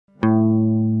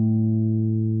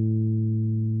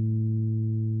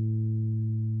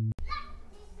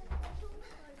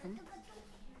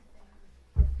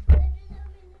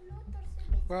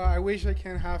wish I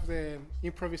can have the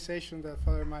improvisation that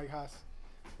Father Mike has,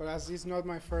 but as it's not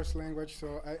my first language,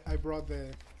 so I brought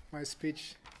my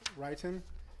speech written.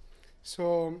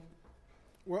 So,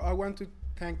 well, I want to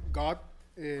thank God,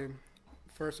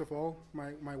 first of all,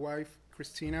 my wife,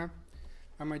 Christina,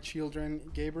 and my children,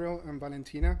 Gabriel and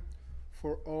Valentina,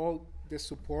 for all the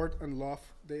support and love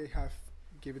they have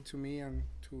given to me and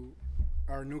to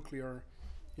our nuclear,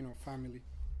 family.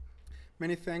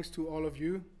 Many thanks to all of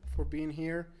you for being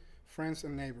here, friends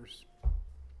and neighbors.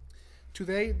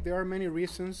 Today, there are many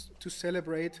reasons to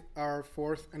celebrate our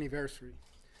 4th anniversary,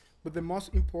 but the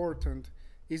most important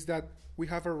is that we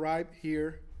have arrived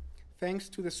here thanks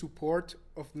to the support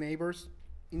of neighbors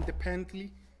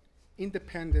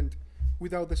independent,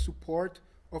 without the support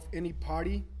of any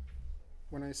party.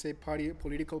 When I say party,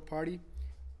 political party,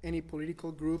 any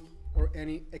political group or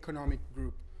any economic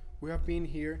group. We have been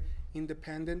here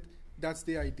independent. That's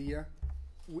the idea.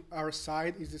 Our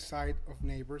side is the side of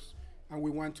neighbors, and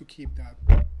we want to keep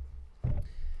that.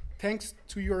 Thanks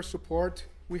to your support,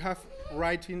 we have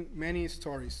written many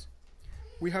stories.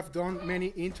 We have done many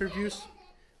interviews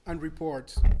and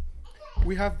reports.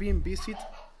 We have been visited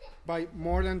by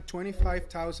more than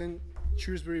 25,000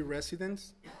 Shrewsbury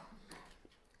residents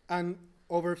and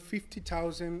over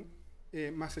 50,000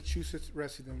 Massachusetts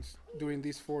residents during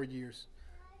these 4 years.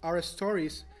 Our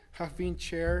stories have been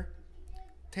shared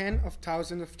tens of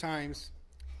thousands of times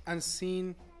and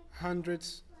seen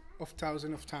hundreds of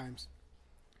thousands of times.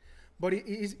 But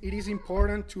it is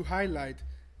important to highlight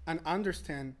and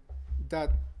understand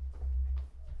that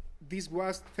this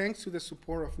was thanks to the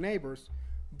support of neighbors,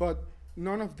 but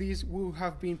none of this would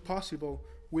have been possible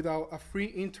without a free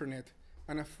internet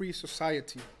and a free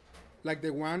society like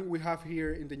the one we have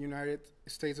here in the United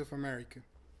States of America.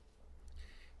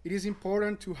 It is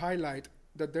important to highlight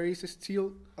that there is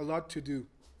still a lot to do,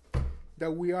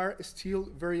 that we are still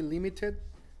very limited,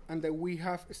 and that we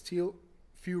have still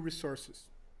few resources.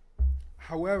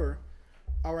 However,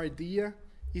 our idea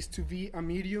is to be a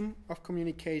medium of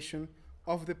communication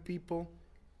of the people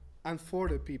and for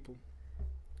the people,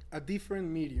 a different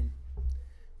medium,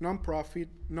 non-profit,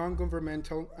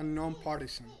 non-governmental, and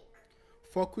non-partisan,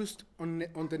 focused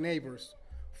on the neighbors,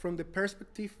 from the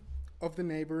perspective of the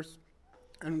neighbors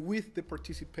and with the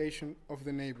participation of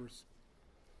the neighbors.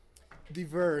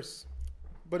 Diverse,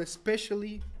 but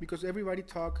especially because everybody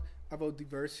talk about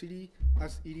diversity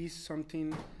as it is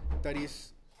something that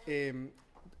is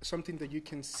something that you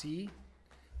can see,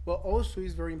 but also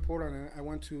is very important, and I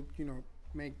want to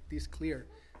make this clear,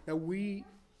 that we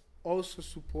also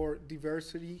support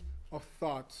diversity of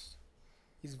thoughts.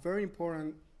 It's very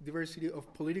important, diversity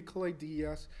of political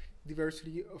ideas,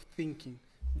 diversity of thinking.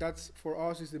 That's, for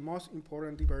us, is the most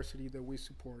important diversity that we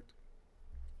support.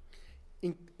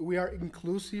 We are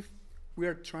inclusive. We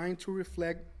are trying to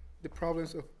reflect the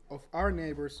problems of our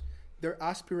neighbors, their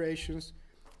aspirations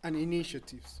and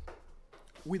initiatives,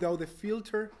 without the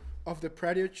filter of the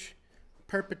prejudice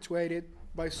perpetuated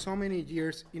by so many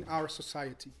years in our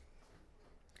society.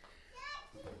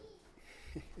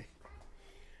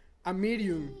 A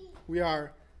medium we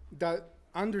are that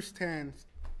understands,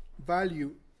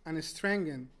 value, and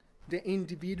strengthens the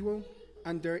individual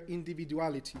and their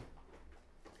individuality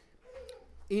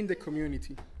in the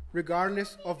community,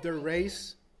 regardless of their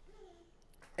race,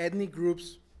 ethnic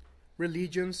groups,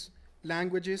 religions,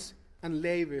 languages, and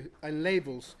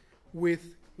labels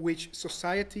with which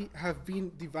society have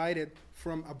been divided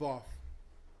from above.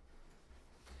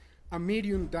 A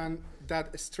medium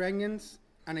that strengthens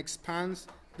and expands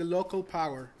the local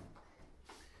power,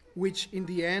 which in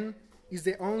the end is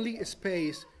the only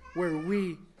space where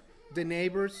we, the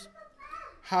neighbors,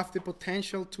 have the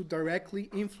potential to directly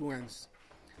influence,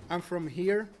 and from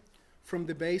here, from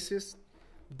the basis,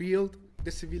 build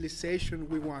the civilization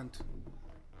we want.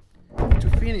 To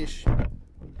finish,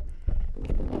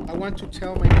 I want to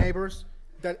tell my neighbors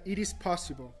that it is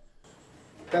possible,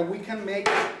 that we can make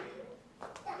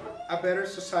a better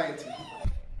society.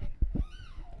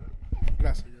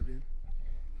 Gracias, Gabriel.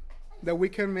 That we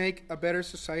can make a better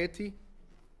society,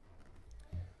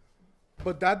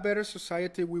 but that better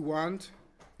society we want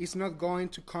is not going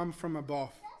to come from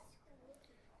above.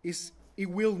 It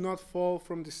will not fall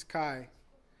from the sky.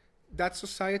 That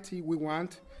society we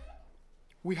want,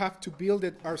 we have to build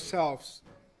it ourselves,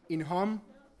 in home,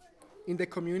 in the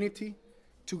community,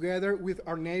 together with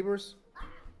our neighbors,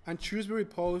 and Shrewsbury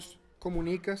Post,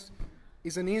 Comunicas,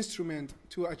 is an instrument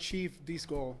to achieve this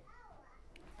goal.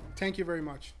 Thank you very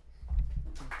much.